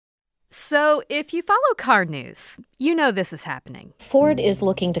So, if you follow car news, you know this is happening. Ford is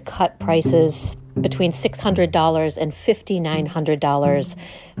looking to cut prices between $600 and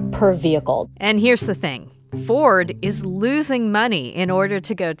 $5,900 per vehicle. And here's the thing. Ford is losing money in order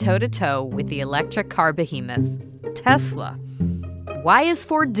to go toe-to-toe with the electric car behemoth, Tesla. Why is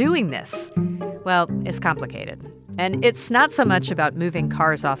Ford doing this? Well, it's complicated. And it's not so much about moving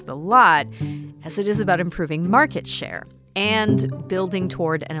cars off the lot as it is about improving market share and building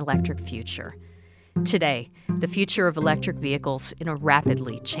toward an electric future. Today, the future of electric vehicles in a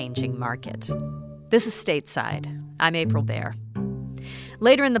rapidly changing market. This is Stateside. I'm April Baer.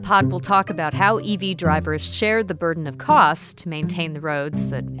 Later in the pod, we'll talk about how EV drivers share the burden of costs to maintain the roads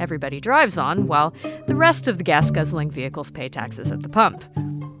that everybody drives on, while the rest of the gas-guzzling vehicles pay taxes at the pump.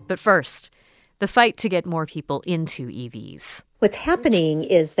 But first, the fight to get more people into EVs. What's happening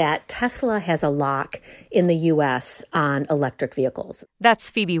is that Tesla has a lock in the U.S. on electric vehicles.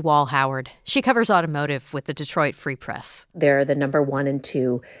 That's Phoebe Wall-Howard. She covers automotive with the Detroit Free Press. They're the number 1 and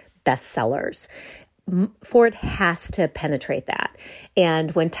 2 bestsellers. Ford has to penetrate that.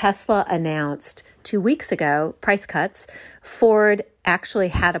 And when Tesla announced 2 weeks ago price cuts, Ford actually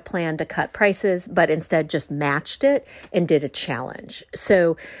had a plan to cut prices, but instead just matched it and did a challenge.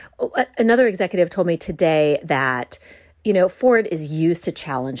 So another executive told me today that Ford is used to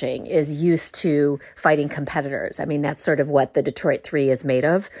challenging, is used to fighting competitors. I mean, that's sort of what the Detroit 3 is made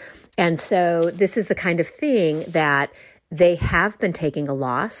of. And so this is the kind of thing that they have been taking a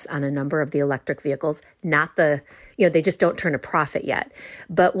loss on a number of the electric vehicles, they just don't turn a profit yet.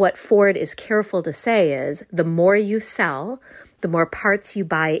 But what Ford is careful to say is the more you sell, the more parts you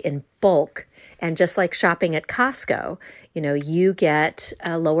buy in bulk. And just like shopping at Costco, you get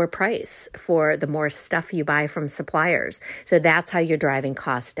a lower price for the more stuff you buy from suppliers. So that's how you're driving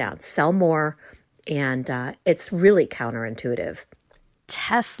costs down. Sell more, and it's really counterintuitive.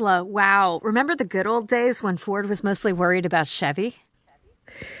 Tesla, wow. Remember the good old days when Ford was mostly worried about Chevy?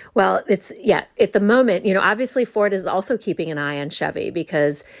 Well, at the moment, obviously Ford is also keeping an eye on Chevy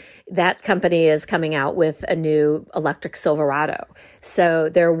because that company is coming out with a new electric Silverado. So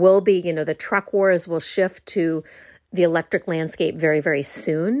there will be, the truck wars will shift to the electric landscape very, very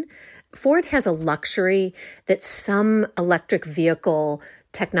soon. Ford has a luxury that some electric vehicle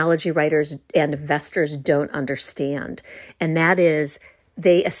technology writers and investors don't understand. And that is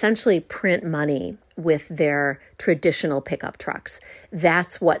they essentially print money with their traditional pickup trucks.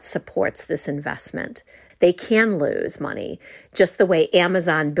 That's what supports this investment. They can lose money, just the way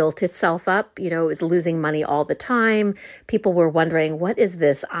Amazon built itself up. It was losing money all the time. People were wondering, what is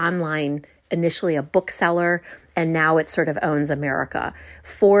this online, initially a bookseller, and now it sort of owns America.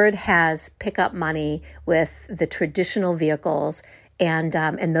 Ford has pickup money with the traditional vehicles, and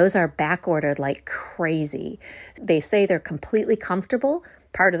those are back-ordered like crazy. They say they're completely comfortable,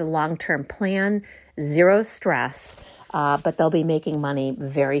 part of the long-term plan, zero stress, but they'll be making money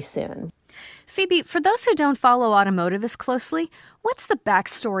very soon. Phoebe, for those who don't follow automotive as closely, what's the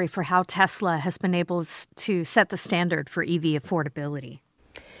backstory for how Tesla has been able to set the standard for EV affordability?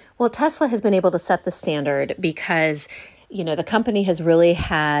 Well, Tesla has been able to set the standard because, the company has really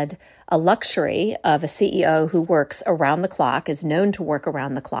had a luxury of a CEO who works around the clock, is known to work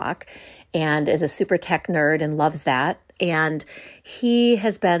around the clock, and is a super tech nerd and loves that. And he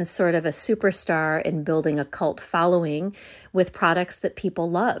has been sort of a superstar in building a cult following with products that people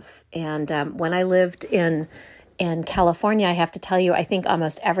love. And when I lived in California, I have to tell you, I think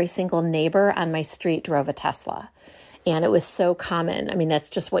almost every single neighbor on my street drove a Tesla. And it was so common. I mean, that's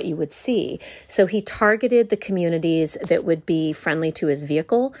just what you would see. So he targeted the communities that would be friendly to his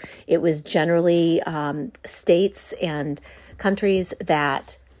vehicle. It was generally states and countries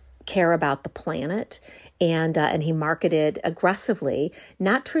that care about the planet. And he marketed aggressively,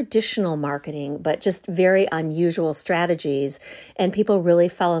 not traditional marketing, but just very unusual strategies. And people really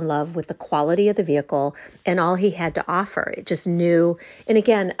fell in love with the quality of the vehicle and all he had to offer. It just knew, and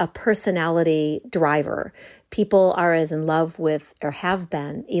again, a personality driver. People are as in love with, or have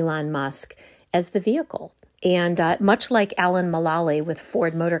been, Elon Musk as the vehicle. And much like Alan Mulally with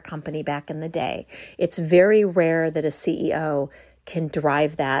Ford Motor Company back in the day, it's very rare that a CEO can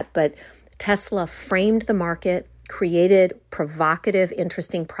drive that. But Tesla framed the market, created provocative,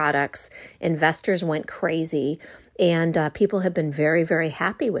 interesting products. Investors went crazy, and people have been very, very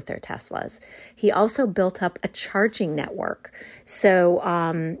happy with their Teslas. He also built up a charging network. So,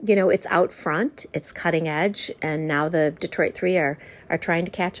 it's out front, it's cutting edge, and now the Detroit 3 are trying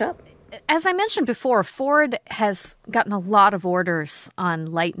to catch up. as I mentioned before, Ford has gotten a lot of orders on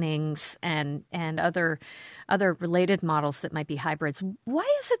Lightnings and other related models that might be hybrids. Why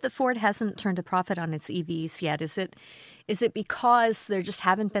is it that Ford hasn't turned a profit on its EVs yet? Is it because there just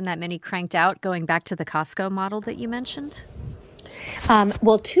haven't been that many cranked out, going back to the Costco model that you mentioned?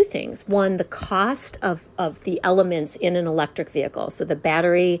 Well, two things. One, the cost of the elements in an electric vehicle. So the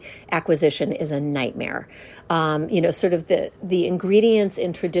battery acquisition is a nightmare. Sort of the ingredients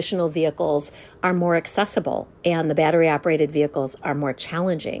in traditional vehicles are more accessible, and the battery operated vehicles are more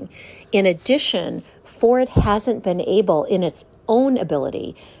challenging. In addition, Ford hasn't been able, in its own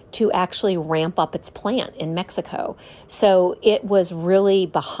ability, to actually ramp up its plant in Mexico. So it was really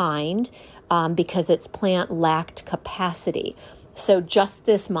behind because its plant lacked capacity. So just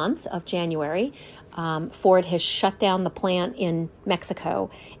this month of January, Ford has shut down the plant in Mexico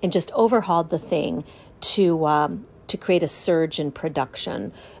and just overhauled the thing to create a surge in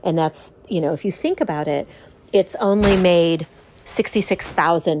production. And that's, if you think about it, it's only made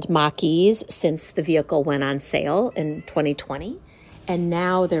 66,000 Mach-E's since the vehicle went on sale in 2020. And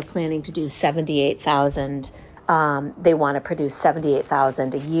now they're planning to do 78,000. They want to produce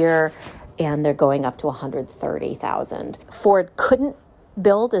 78,000 a year, and they're going up to 130,000. Ford couldn't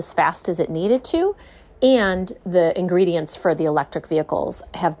build as fast as it needed to, and the ingredients for the electric vehicles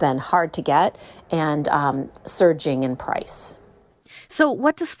have been hard to get and surging in price. So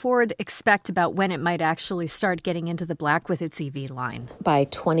what does Ford expect about when it might actually start getting into the black with its EV line? By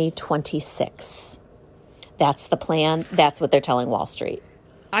 2026. That's the plan. That's what they're telling Wall Street.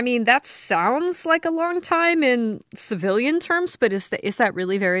 I mean, that sounds like a long time in civilian terms, but is that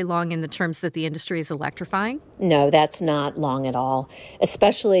really very long in the terms that the industry is electrifying? No, that's not long at all.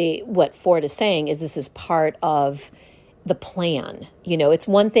 Especially what Ford is saying is this is part of the plan. It's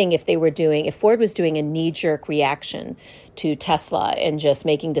one thing if Ford was doing a knee-jerk reaction to Tesla and just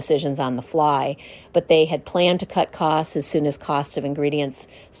making decisions on the fly, but they had planned to cut costs as soon as cost of ingredients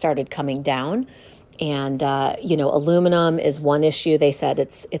started coming down. And, aluminum is one issue. They said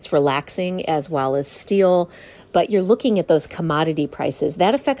it's relaxing, as well as steel. But you're looking at those commodity prices.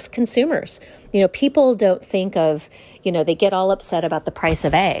 That affects consumers. People don't think of, they get all upset about the price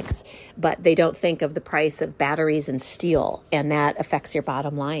of eggs, but they don't think of the price of batteries and steel. And that affects your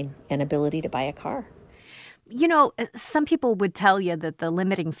bottom line and ability to buy a car. Some people would tell you that the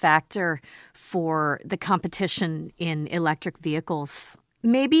limiting factor for the competition in electric vehicles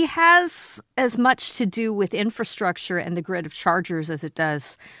maybe has as much to do with infrastructure and the grid of chargers as it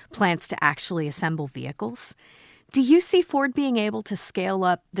does plants to actually assemble vehicles. Do you see Ford being able to scale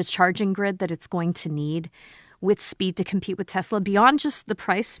up the charging grid that it's going to need with speed to compete with Tesla beyond just the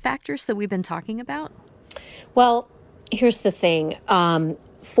price factors that we've been talking about? Well, here's the thing.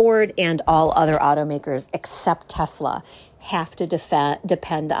 Ford and all other automakers except Tesla have to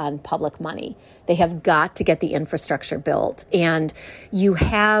depend on public money. They have got to get the infrastructure built. And you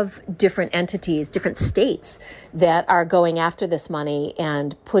have different entities, different states that are going after this money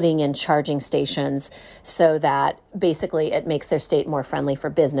and putting in charging stations so that basically it makes their state more friendly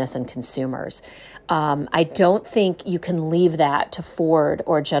for business and consumers. I don't think you can leave that to Ford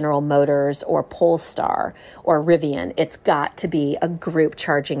or General Motors or Polestar or Rivian. It's got to be a group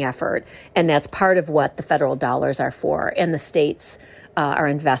charging effort. And that's part of what the federal dollars are for. And the states are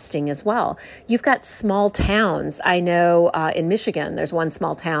investing as well. You've got small towns. I know in Michigan, there's one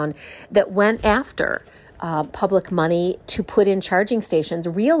small town that went after public money to put in charging stations,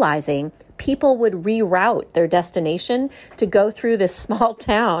 realizing people would reroute their destination to go through this small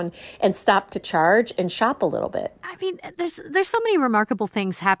town and stop to charge and shop a little bit. I mean, there's so many remarkable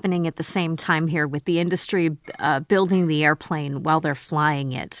things happening at the same time here with the industry building the airplane while they're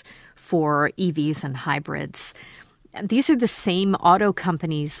flying it for EVs and hybrids. These are the same auto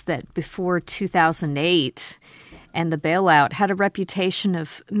companies that before 2008 and the bailout had a reputation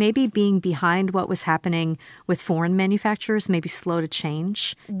of maybe being behind what was happening with foreign manufacturers, maybe slow to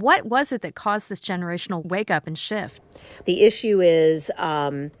change. What was it that caused this generational wake up and shift? The issue is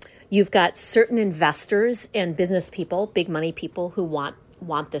you've got certain investors and business people, big money people who want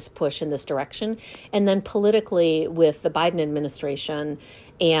this push in this direction. And then politically with the Biden administration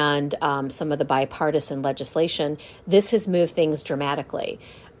and some of the bipartisan legislation, this has moved things dramatically.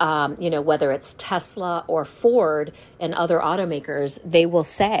 Whether it's Tesla or Ford and other automakers, they will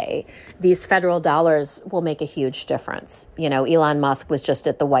say these federal dollars will make a huge difference. Elon Musk was just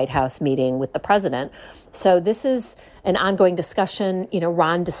at the White House meeting with the president. So this is an ongoing discussion.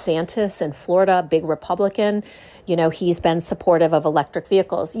 Ron DeSantis in Florida, big Republican, he's been supportive of electric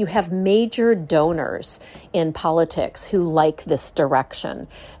vehicles. You have major donors in politics who like this direction.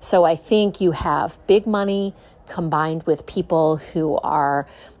 So I think you have big money, combined with people who are,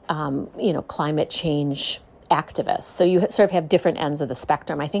 climate change activists. So you sort of have different ends of the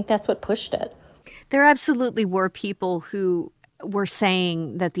spectrum. I think that's what pushed it. There absolutely were people who were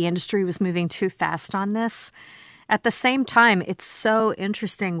saying that the industry was moving too fast on this. At the same time, it's so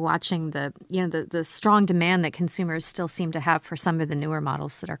interesting watching the strong demand that consumers still seem to have for some of the newer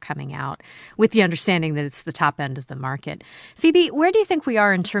models that are coming out, with the understanding that it's the top end of the market. Phoebe, where do you think we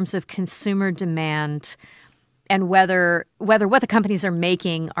are in terms of consumer demand, and whether what the companies are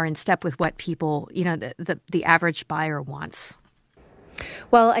making are in step with what people, the average buyer wants?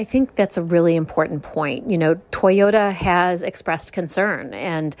 Well, I think that's a really important point. Toyota has expressed concern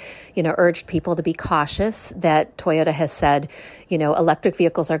and, urged people to be cautious. That Toyota has said, electric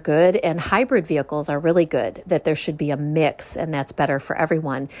vehicles are good and hybrid vehicles are really good, that there should be a mix and that's better for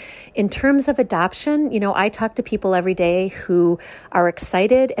everyone. In terms of adoption, I talk to people every day who are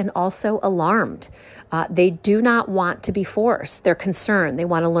excited and also alarmed. They do not want to be forced. They're concerned. They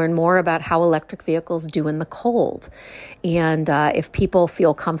want to learn more about how electric vehicles do in the cold and if people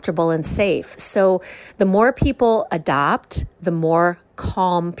feel comfortable and safe. So the more people adopt, the more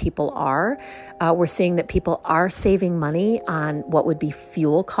calm people are. We're seeing that people are saving money on what would be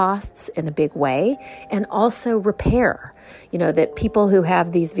fuel costs in a big way, and also repair. That people who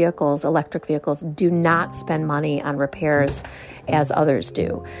have these vehicles, electric vehicles, do not spend money on repairs as others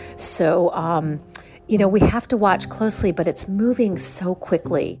do. So, we have to watch closely, but it's moving so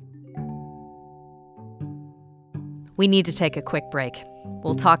quickly. We need to take a quick break.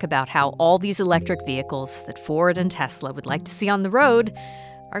 We'll talk about how all these electric vehicles that Ford and Tesla would like to see on the road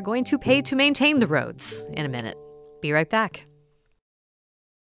are going to pay to maintain the roads in a minute. Be right back.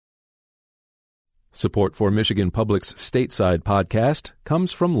 Support for Michigan Public's Stateside podcast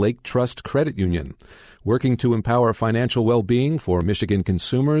comes from Lake Trust Credit Union, working to empower financial well-being for Michigan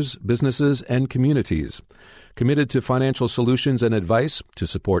consumers, businesses, and communities. Committed to financial solutions and advice to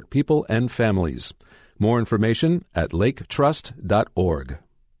support people and families. More information at laketrust.org.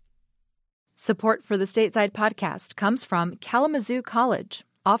 Support for the Stateside podcast comes from Kalamazoo College,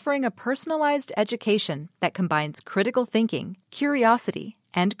 offering a personalized education that combines critical thinking, curiosity,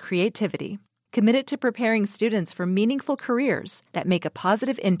 and creativity. Committed to preparing students for meaningful careers that make a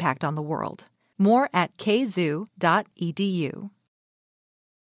positive impact on the world. More at kzoo.edu.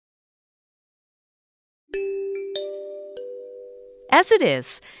 As it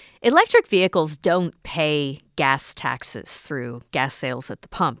is, electric vehicles don't pay gas taxes through gas sales at the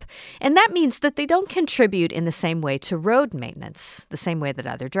pump, and that means that they don't contribute in the same way to road maintenance, the same way that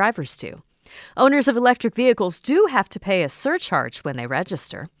other drivers do. Owners of electric vehicles do have to pay a surcharge when they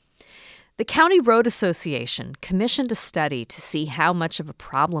register. The County Road Association commissioned a study to see how much of a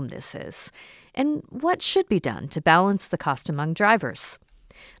problem this is and what should be done to balance the cost among drivers.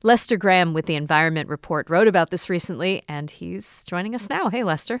 Lester Graham with the Environment Report wrote about this recently, and he's joining us now. Hey,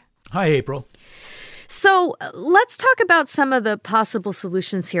 Lester. Hi, April. So let's talk about some of the possible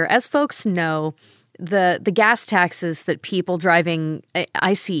solutions here. As folks know, the gas taxes that people driving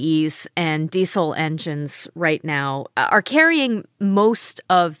ICEs and diesel engines right now are carrying most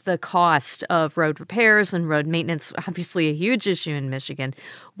of the cost of road repairs and road maintenance, obviously a huge issue in Michigan.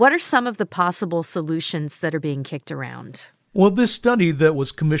 What are some of the possible solutions that are being kicked around? Well, this study that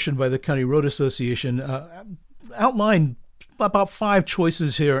was commissioned by the County Road Association outlined about 5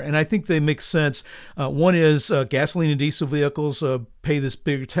 choices here, and I think they make sense. One is gasoline and diesel vehicles pay this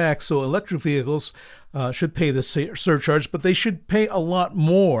bigger tax, so electric vehicles should pay the surcharge, but they should pay a lot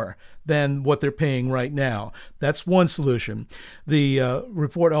more than what they're paying right now. That's one solution. The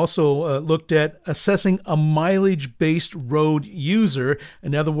report also looked at assessing a mileage-based road user.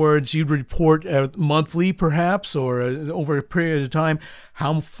 In other words, you'd report monthly, perhaps, or over a period of time,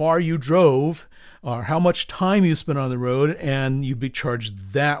 how far you drove or how much time you spent on the road, and you'd be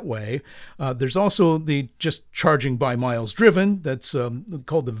charged that way. There's also the just charging by miles driven. That's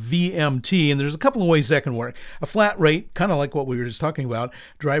called the VMT, and there's a couple of ways that can work. A flat rate, kind of like what we were just talking about.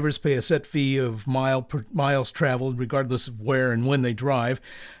 Drivers pay a set fee of miles traveled, regardless of where and when they drive.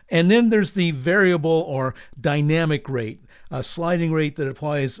 And then there's the variable or dynamic rate, a sliding rate that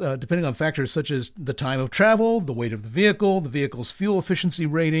applies depending on factors such as the time of travel, the weight of the vehicle's fuel efficiency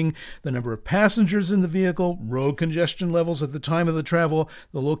rating, the number of passengers in the vehicle, road congestion levels at the time of the travel,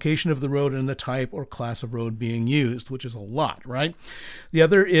 the location of the road, and the type or class of road being used, which is a lot, right? The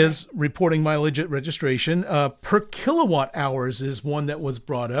other is reporting mileage at registration. Per kilowatt hours is one that was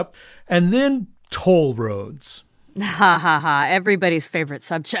brought up. And then toll roads. Ha ha ha, everybody's favorite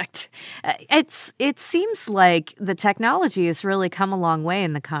subject. It seems like the technology has really come a long way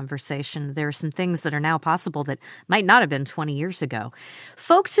in the conversation. There are some things that are now possible that might not have been 20 years ago.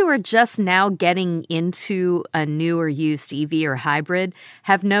 Folks who are just now getting into a new or used EV or hybrid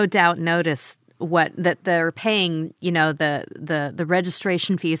have no doubt noticed that they're paying, the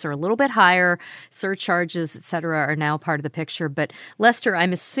registration fees are a little bit higher, surcharges, et cetera, are now part of the picture. But Lester,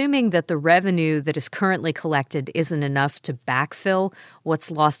 I'm assuming that the revenue that is currently collected isn't enough to backfill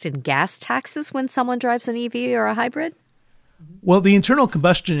what's lost in gas taxes when someone drives an EV or a hybrid? Well, the internal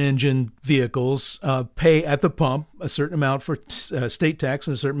combustion engine vehicles pay at the pump a certain amount for state tax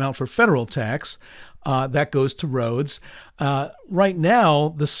and a certain amount for federal tax. That goes to roads. Right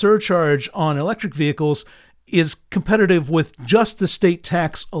now, the surcharge on electric vehicles is competitive with just the state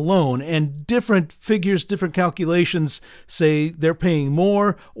tax alone. And different figures, different calculations say they're paying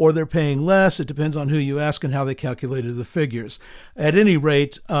more or they're paying less. It depends on who you ask and how they calculated the figures. At any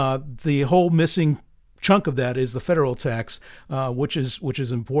rate, the whole missing chunk of that is the federal tax, which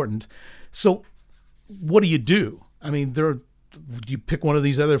is important. So what do? I mean, you pick one of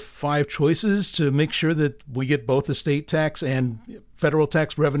these other 5 choices to make sure that we get both the state tax and federal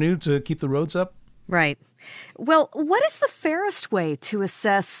tax revenue to keep the roads up? Right. Well, what is the fairest way to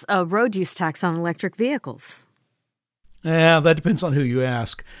assess a road use tax on electric vehicles? Yeah, that depends on who you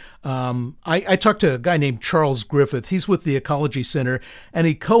ask. I talked to a guy named Charles Griffith. He's with the Ecology Center, and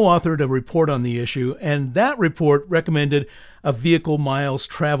he co-authored a report on the issue. And that report recommended a vehicle miles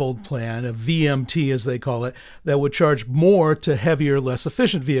traveled plan, a VMT as they call it, that would charge more to heavier, less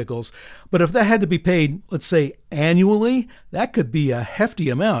efficient vehicles. But if that had to be paid, let's say annually, that could be a hefty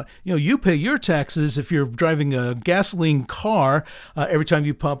amount. You pay your taxes if you're driving a gasoline car every time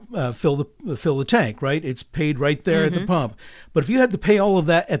you fill the tank, right? It's paid right there at the pump. But if you had to pay all of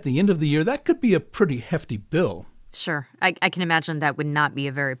that at the end of the year, that could be a pretty hefty bill. Sure. I can imagine that would not be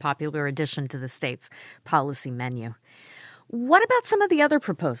a very popular addition to the state's policy menu. What about some of the other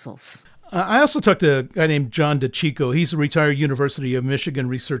proposals? I also talked to a guy named John DeChico. He's a retired University of Michigan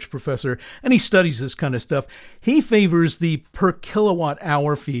research professor, and he studies this kind of stuff. He favors the per kilowatt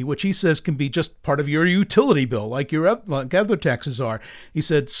hour fee, which he says can be just part of your utility bill, like other taxes are. He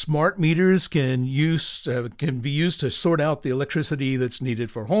said smart meters can be used to sort out the electricity that's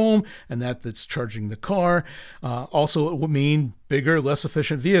needed for home and that's charging the car. Also, it would mean bigger, less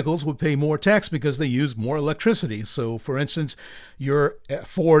efficient vehicles would pay more tax because they use more electricity. So, for instance, your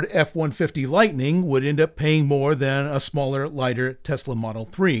Ford F-150 Lightning would end up paying more than a smaller, lighter Tesla Model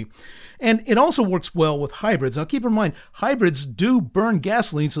 3. And it also works well with hybrids. Now, keep in mind, hybrids do burn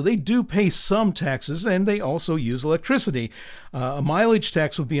gasoline, so they do pay some taxes, and they also use electricity. A mileage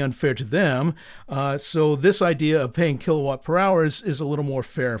tax would be unfair to them, so this idea of paying kilowatt per hour is a little more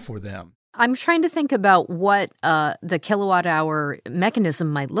fair for them. I'm trying to think about what the kilowatt hour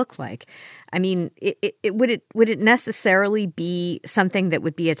mechanism might look like. I mean, would it necessarily be something that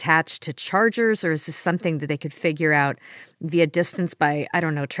would be attached to chargers, or is this something that they could figure out via distance by,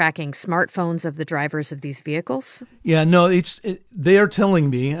 tracking smartphones of the drivers of these vehicles? Yeah, no, they are telling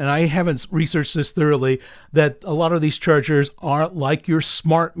me, and I haven't researched this thoroughly, that a lot of these chargers are like your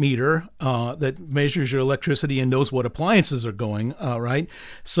smart meter that measures your electricity and knows what appliances are going, right?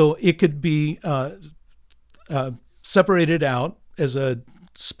 So it could be separated out as a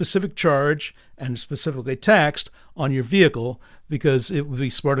specific charge and specifically taxed on your vehicle, because it would be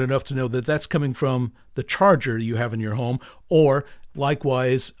smart enough to know that that's coming from the charger you have in your home, or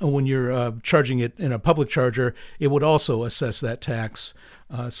likewise, when you're charging it in a public charger, it would also assess that tax.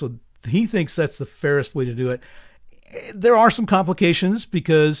 So he thinks that's the fairest way to do it. There are some complications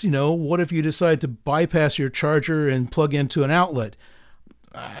because, what if you decide to bypass your charger and plug into an outlet?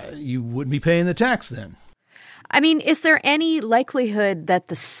 You wouldn't be paying the tax then. I mean, is there any likelihood that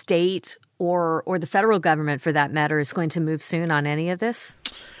the state or the federal government, for that matter, is going to move soon on any of this?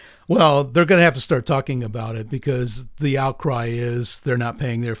 Well, they're going to have to start talking about it because the outcry is they're not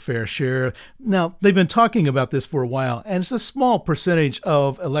paying their fair share. Now, they've been talking about this for a while, and it's a small percentage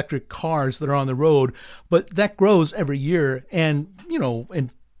of electric cars that are on the road, but that grows every year. And, in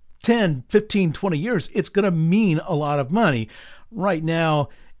 10, 15, 20 years, it's going to mean a lot of money. Right now,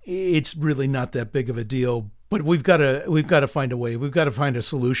 it's really not that big of a deal. But we've got to find a way. We've got to find a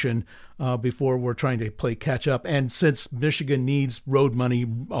solution before we're trying to play catch up. And since Michigan needs road money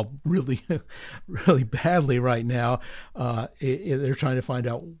really, really badly right now, they're trying to find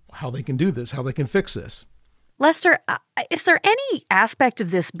out how they can do this, how they can fix this. Lester, is there any aspect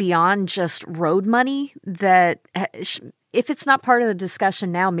of this beyond just road money that if it's not part of the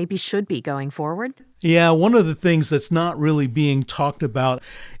discussion now, maybe should be going forward? Yeah, one of the things that's not really being talked about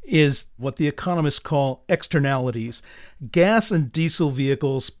is what the economists call externalities. Gas and diesel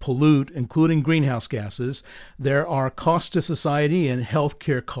vehicles pollute, including greenhouse gases. There are costs to society and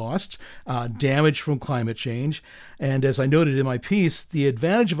healthcare costs, damage from climate change. And as I noted in my piece, the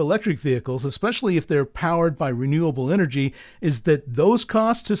advantage of electric vehicles, especially if they're powered by renewable energy, is that those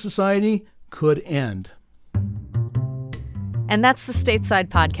costs to society could end. And that's the Stateside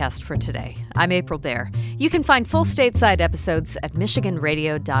Podcast for today. I'm April Baer. You can find full Stateside episodes at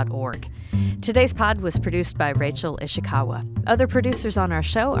michiganradio.org. Today's pod was produced by Rachel Ishikawa. Other producers on our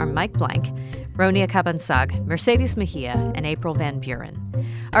show are Mike Blank, Ronia Cabansag, Mercedes Mejia, and April Van Buren.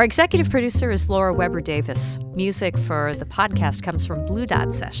 Our executive producer is Laura Weber Davis. Music for the podcast comes from Blue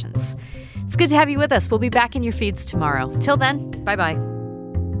Dot Sessions. It's good to have you with us. We'll be back in your feeds tomorrow. Till then, bye-bye.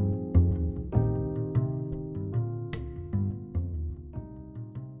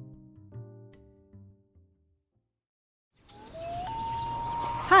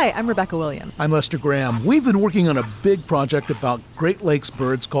 Hi, I'm Rebecca Williams. I'm Lester Graham. We've been working on a big project about Great Lakes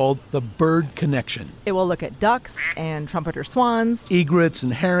birds called the Bird Connection. It will look at ducks and trumpeter swans, Egrets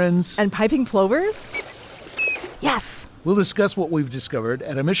and herons. and piping plovers. Yes! We'll discuss what we've discovered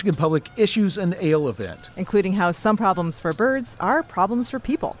at a Michigan Public Issues and Ale event. Including how some problems for birds are problems for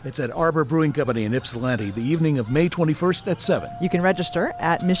people. It's at Arbor Brewing Company in Ypsilanti, the evening of May 21st at 7. You can register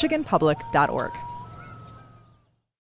at michiganpublic.org.